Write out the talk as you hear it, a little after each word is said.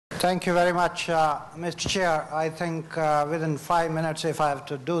Thank you very much, Mr. Chair. I think within 5 minutes, if I have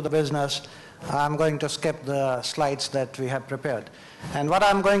to do the business, I'm going to skip the slides that we have prepared. And what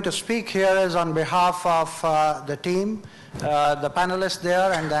I'm going to speak here is on behalf of the team, the panelists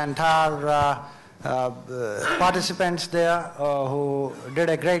there, and the entire participants there who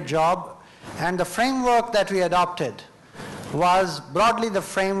did a great job. And the framework that we adopted was broadly the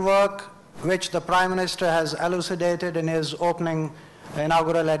framework which the Prime Minister has elucidated in his opening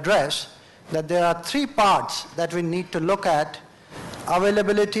inaugural address, that there are 3 parts that we need to look at: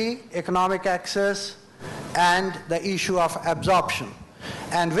 availability, economic access, and the issue of absorption.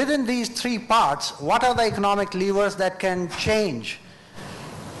 And within these 3 parts, what are the economic levers that can change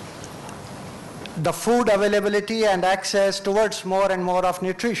the food availability and access towards more and more of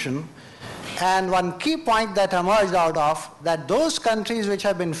nutrition? And one key point that emerged out of that, those countries which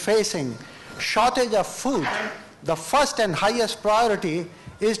have been facing shortage of food, the first and highest priority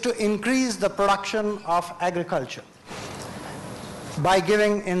is to increase the production of agriculture by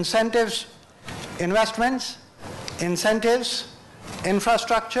giving incentives, investments, incentives,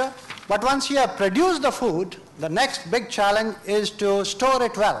 infrastructure. But once you have produced the food, the next big challenge is to store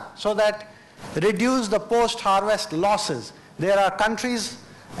it well so that reduce the post-harvest losses. There are countries,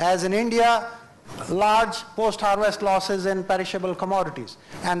 as in India, large post-harvest losses in perishable commodities,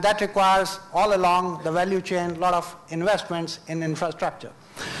 and that requires all along the value chain a lot of investments in infrastructure.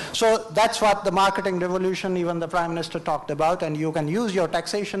 So that's what the marketing revolution, even the Prime Minister talked about, and you can use your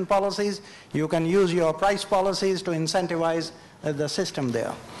taxation policies, you can use your price policies to incentivize the system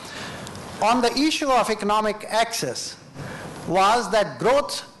there. On the issue of economic access was that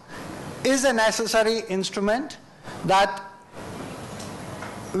growth is a necessary instrument that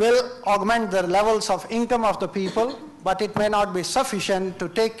will augment the levels of income of the people, but it may not be sufficient to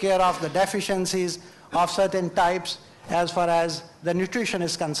take care of the deficiencies of certain types as far as the nutrition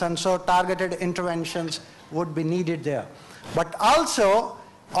is concerned. So targeted interventions would be needed there. But also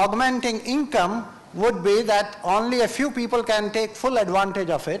augmenting income would be that only a few people can take full advantage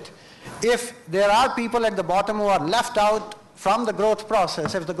of it. If there are people at the bottom who are left out from the growth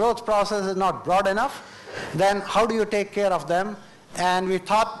process, if the growth process is not broad enough, then how do you take care of them? And we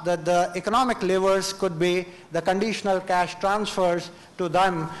thought that the economic levers could be the conditional cash transfers to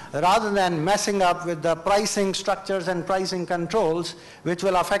them rather than messing up with the pricing structures and pricing controls, which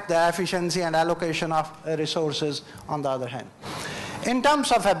will affect the efficiency and allocation of resources on the other hand. In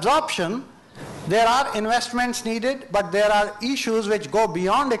terms of absorption, there are investments needed, but there are issues which go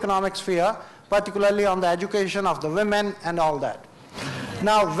beyond economic sphere, particularly on the education of the women and all that.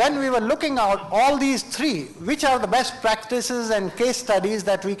 Now, when we were looking at all these 3, which are the best practices and case studies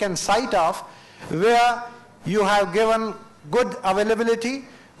that we can cite off where you have given good availability,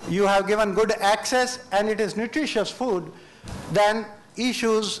 you have given good access, and it is nutritious food, then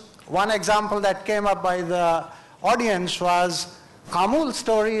issues, one example that came up by the audience was Amul's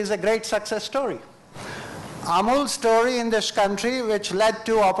story is a great success story. Amul's story in this country, which led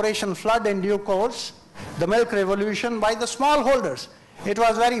to Operation Flood in due course, the milk revolution by the smallholders. It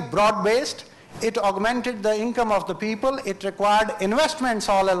was very broad-based. It augmented the income of the people. It required investments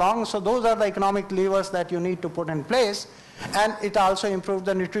all along. So those are the economic levers that you need to put in place. And it also improved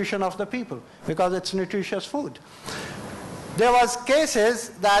the nutrition of the people because it's nutritious food. There was cases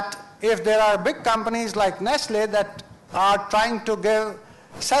that if there are big companies like Nestle that are trying to give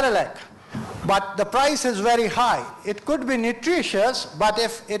Cerelac, but the price is very high, it could be nutritious, but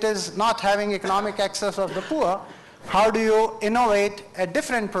if it is not having economic access of the poor, how do you innovate a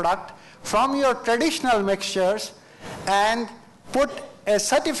different product from your traditional mixtures and put a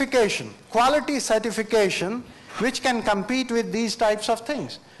certification, quality certification, which can compete with these types of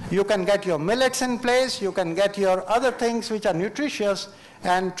things? You can get your millets in place, you can get your other things which are nutritious,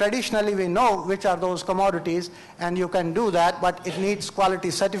 and traditionally we know which are those commodities, and you can do that, but it needs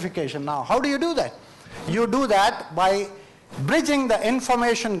quality certification. Now, how do you do that? You do that by bridging the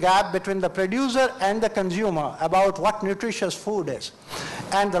information gap between the producer and the consumer about what nutritious food is.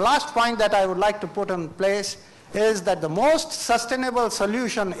 And the last point that I would like to put in place is that the most sustainable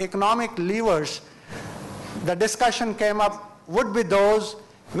solution, economic levers, the discussion came up, would be those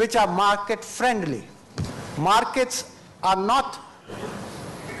which are market friendly. Markets are not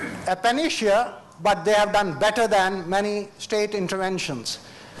a panacea, but they have done better than many state interventions.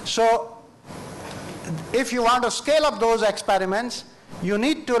 So if you want to scale up those experiments, you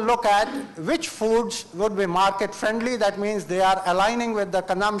need to look at which foods would be market friendly. That means they are aligning with the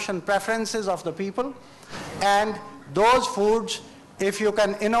consumption preferences of the people. And those foods, if you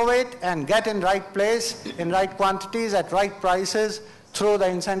can innovate and get in right place, in right quantities, at right prices, through the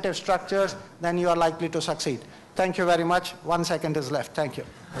incentive structures, then you are likely to succeed. Thank you very much. 1 second is left. Thank you.